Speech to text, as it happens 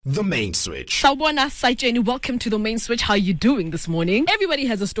The Main Switch. Sawubona, Sayitsheni, welcome to The Main Switch. How are you doing this morning? Everybody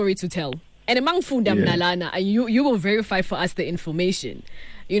has a story to tell. And among Funda Mnalana, you will verify for us the information.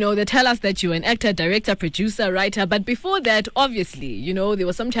 You know, they tell us that you're an actor, director, producer, writer. But before that, obviously, you know, there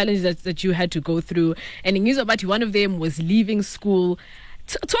were some challenges that you had to go through. And in Nizobati, one of them was leaving school.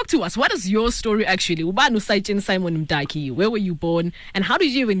 Talk to us. What is your story actually? Ubanu Sayitsheni Mdakhi, where were you born? And how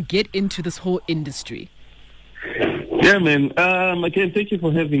did you even get into this whole industry? Yeah, man. Again, thank you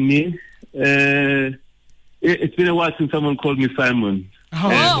for having me. It's been a while since someone called me Simon.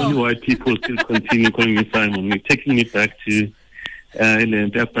 Only white people still continue calling me Simon. You're taking me back to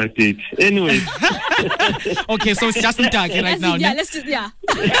apartheid. Anyway. Okay, so it's just Mdakhi right now. Yeah, let's just, yeah.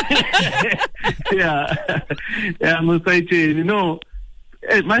 Yeah, I'm Sayitsheni. You know,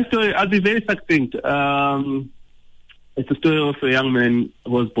 my story, I'll be very succinct. It's a story of a young man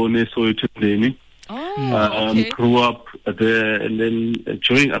who was born in Sayitsheni Mdakhi. Okay. Grew up there, and then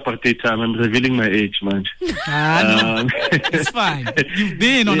during apartheid time, I'm revealing my age, man. No, it's fine. You've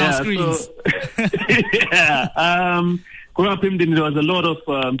been on our screens. Growing up in there was a lot of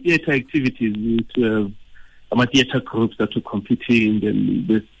theatre activities. Theatre groups that were competing and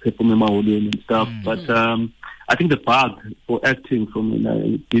this and stuff. But I think the bug for acting from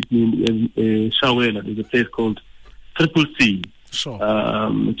did me in Shawela. There's a place called CCC. Sure.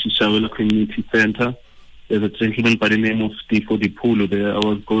 Which is Shawela Community Center. There's a gentleman by the name of Steve Polo there. I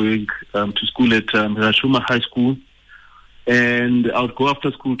was going to school at Rashuma High School, and I would go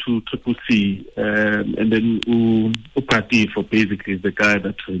after school to CCC, and then Upratif, basically is the guy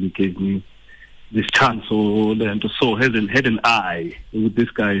that really gave me this chance. So had an eye with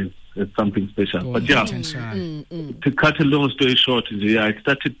this guy is something special. But yeah, to cut a long story short, I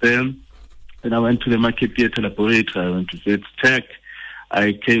started there. Then I went to the Market Theatre Laboratory. I went to Vet Tech.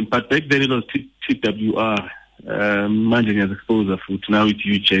 I came, but back then it was TWR, managing as exposure food. Now it's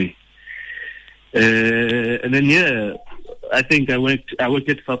UJ. And then I think I worked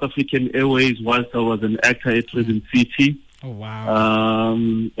at South African Airways whilst I was an actor at Prison City. Oh wow!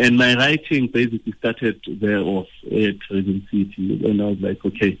 And my writing basically started there off at Prison City, and I was like,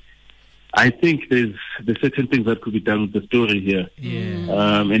 okay, I think there's certain things that could be done with the story here.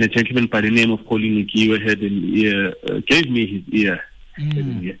 Yeah. And a gentleman by the name of Colin Nkiwe had an ear, gave me his ear. Gave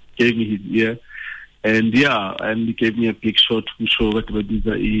me his ear. And he gave me a big shot to show what was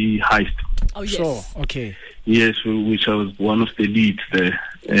a heist. Oh, yes. Sure. Okay. Yes, which I was one of the leads there.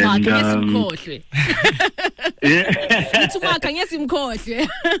 And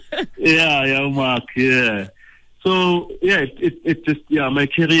Mark, yeah. So it just my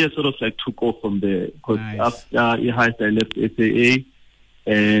career sort of like took off from there, because after heist I left SAA,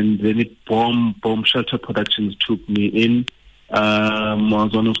 and then Bomb Shelter Productions took me in. I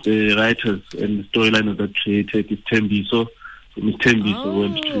was one of the writers, and the storyline that created is Tembiso. So Miss Tembiso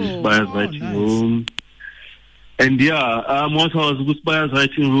went to Spire's writing room. And once I was with Spire's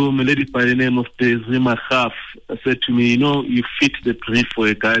writing room, a lady by the name of Desiree Khaf said to me, you know, you fit the brief for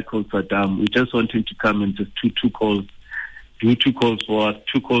a guy called Saddam. We just want him to come and just do two calls for us.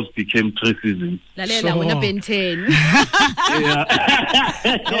 2 calls became 3 seasons. Lalela, wena Ben 10.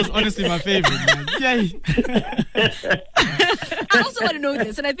 That was honestly my favorite, man. Yay. I also want to know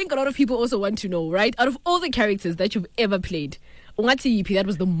this, and I think a lot of people also want to know, right? Out of all the characters that you've ever played, Ungati Yipi, that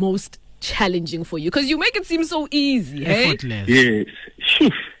was the most challenging for you, because you make it seem so easy. Effortless. Yes.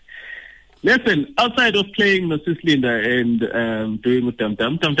 Listen, outside of playing Mrs. Linda and doing with Tam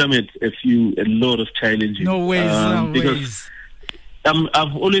had a lot of challenges. No ways.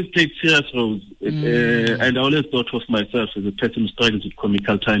 I've always played serious roles, and I always thought of myself as a person who struggles with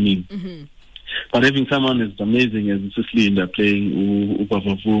comical timing. Mm-hmm. But having someone as amazing as Mrs. Linda playing it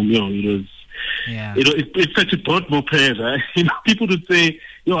was. Yeah. It's such a broad more prayer, right? People would say,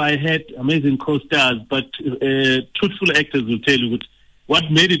 I had amazing co-stars, but truthful actors will tell you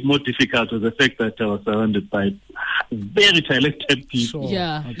what made it more difficult was the fact that I was surrounded by very talented people. Sure.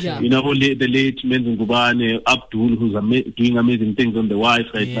 Yeah, okay. Yeah. The late Menzo Ngubane, Abdul, who's doing amazing things on The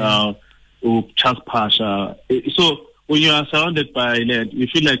Wife right now, or Charles Pasha. So when you are surrounded by land, you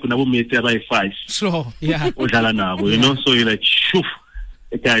feel like you're by 5. Sure, yeah. So you're like, shoof.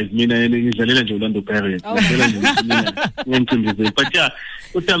 Guys, Orlando Pirates. But yeah,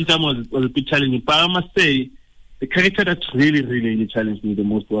 Tam was a bit challenging. But I must say, the character that really challenged me the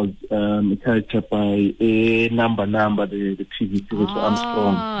most was a character by Number, the TV series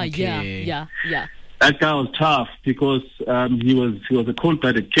Armstrong. Okay. Yeah. That guy was tough because he was a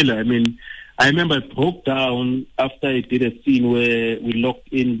cold-blooded killer. I mean, I remember I broke down after I did a scene where we locked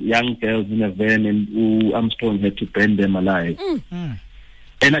in young girls in a van and Armstrong had to burn them alive.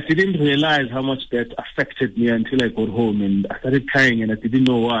 And I didn't realize how much that affected me until I got home, and I started crying, and I didn't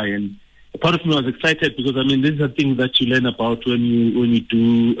know why. And a part of me was excited because these are things that you learn about when you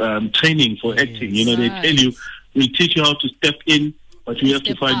do training for acting. You know, they tell you, we teach you how to step in, but you have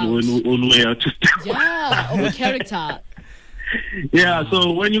to find your own way out to step out. Of a character. Yeah,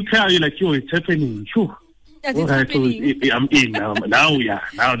 so when you cry, you're like, yo, it's happening. Phew. Yes, it's happening. So I'm in now.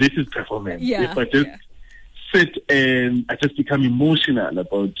 Now this is performance. Yeah, if I just sit and I just become emotional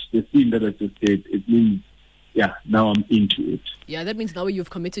about the scene that I just did, it means, now I'm into it. Yeah, that means now you've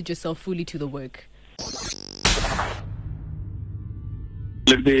committed yourself fully to the work.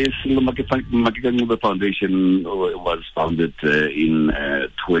 Like the Sello Maake kaNcube Foundation was founded in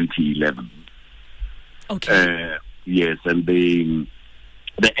 2011. Okay. Yes, and the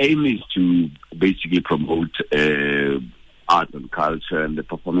aim is to basically promote art and culture and the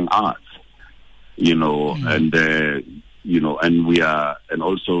performing arts. And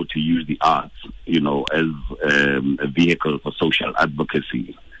also to use the arts, as a vehicle for social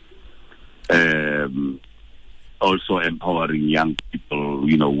advocacy. Also empowering young people,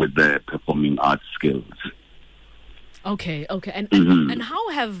 with their performing arts skills. Okay. And how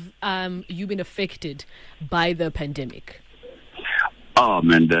have you been affected by the pandemic? Oh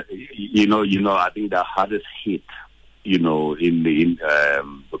man, I think the hardest hit,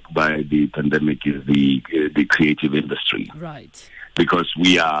 by the pandemic is the creative industry. Right. Because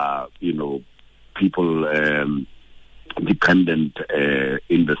we are, people dependent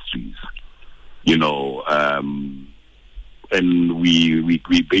industries, and we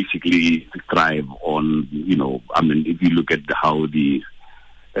basically thrive on, if you look at how the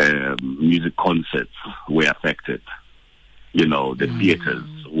music concerts were affected, the theaters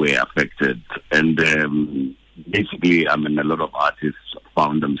were affected, and basically, a lot of artists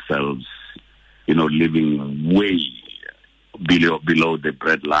found themselves, living way below the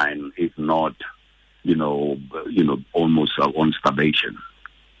breadline, if not, almost on starvation.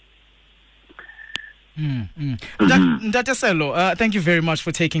 Dr. Sello, thank you very much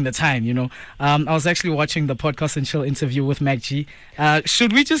for taking the time. I was actually watching the Podcast and Chill interview with Mac G.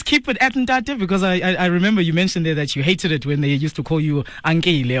 Should we just keep it at Ndate? Because I remember you mentioned there that you hated it when they used to call you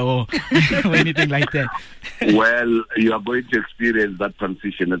Ankele or anything like that. Well, you are going to experience that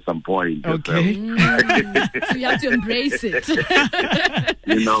transition at some point. Okay. So you have to embrace it.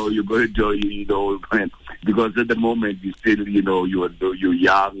 You're going to, because at the moment you still, you're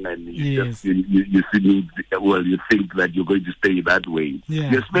young and you think that you're going to stay that way. Yeah.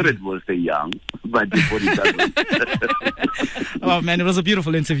 Your spirit will stay young, but your body doesn't. Oh man, it was a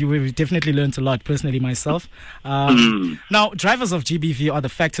beautiful interview. We definitely learned a lot, personally myself. Now, drivers of GBV are the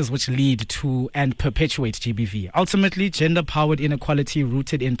factors which lead to and perpetuate GBV. Ultimately, gender-powered inequality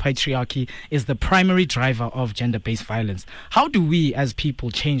rooted in patriarchy is the primary driver of gender-based violence. How do we as people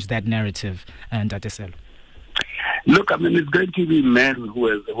change that narrative, Dr. Sello? Look, it's going to be men who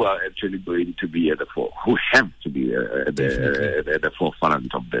are actually going to be who have to be at the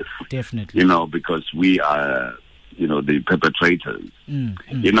forefront of this. Definitely. Because we are, the perpetrators.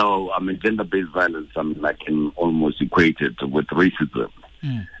 Gender-based violence, I can almost equate it with racism.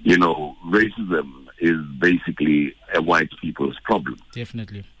 Racism is basically a white people's problem.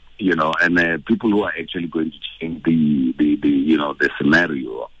 Definitely. And people who are actually going to change the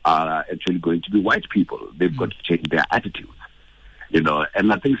scenario are actually going to be white people. They've got to change their attitudes, and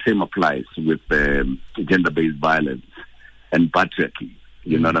I think same applies with gender-based violence and patriarchy.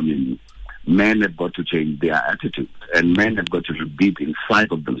 You know what I mean? Men have got to change their attitudes, and men have got to look deep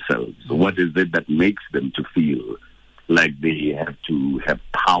inside of themselves. So what is it that makes them to feel like they have to have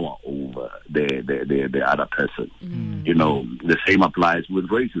power over the other person? The same applies with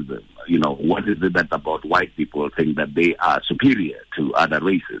racism. What is it that about white people think that they are superior to other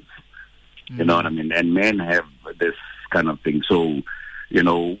races? You know what I mean? And men have this kind of thing. So,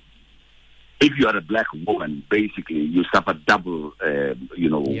 if you are a black woman, basically you suffer double,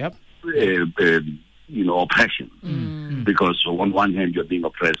 oppression. Because on one hand you're being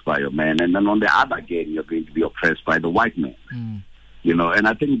oppressed by your man, and then on the other hand you're going to be oppressed by the white man. And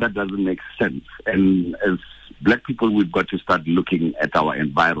I think that doesn't make sense. And as black people, we've got to start looking at our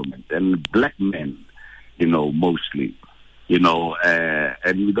environment, and black men, mostly,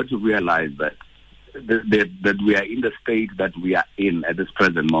 and we've got to realize that we are in the state that we are in at this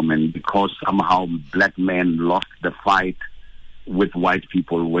present moment because somehow black men lost the fight with white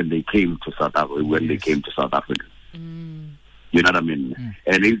people when they came to South Africa. You know what I mean?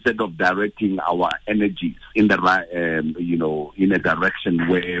 And instead of directing our energies in the right, in a direction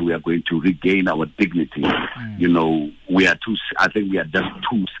where we are going to regain our dignity, we are too. I think we are just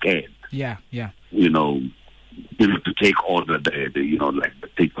too scared. Yeah. to take all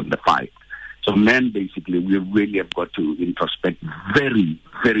take on the fight. So men, basically, we really have got to introspect very,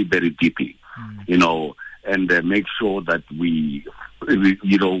 very, very deeply, and make sure that we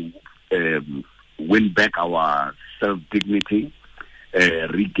win back our self-dignity,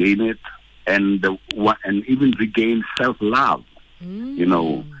 regain it, and even regain self-love.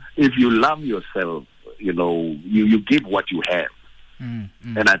 If you love yourself, you give what you have.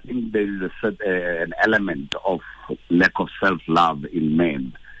 And I think there is an element of lack of self-love in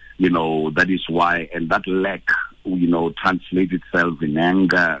men. That is why, and that lack, translates itself in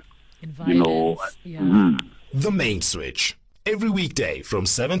anger, in violence. The Main Switch, every weekday from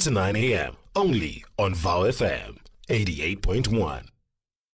 7 to 9 a.m. only on VOW FM 88.1.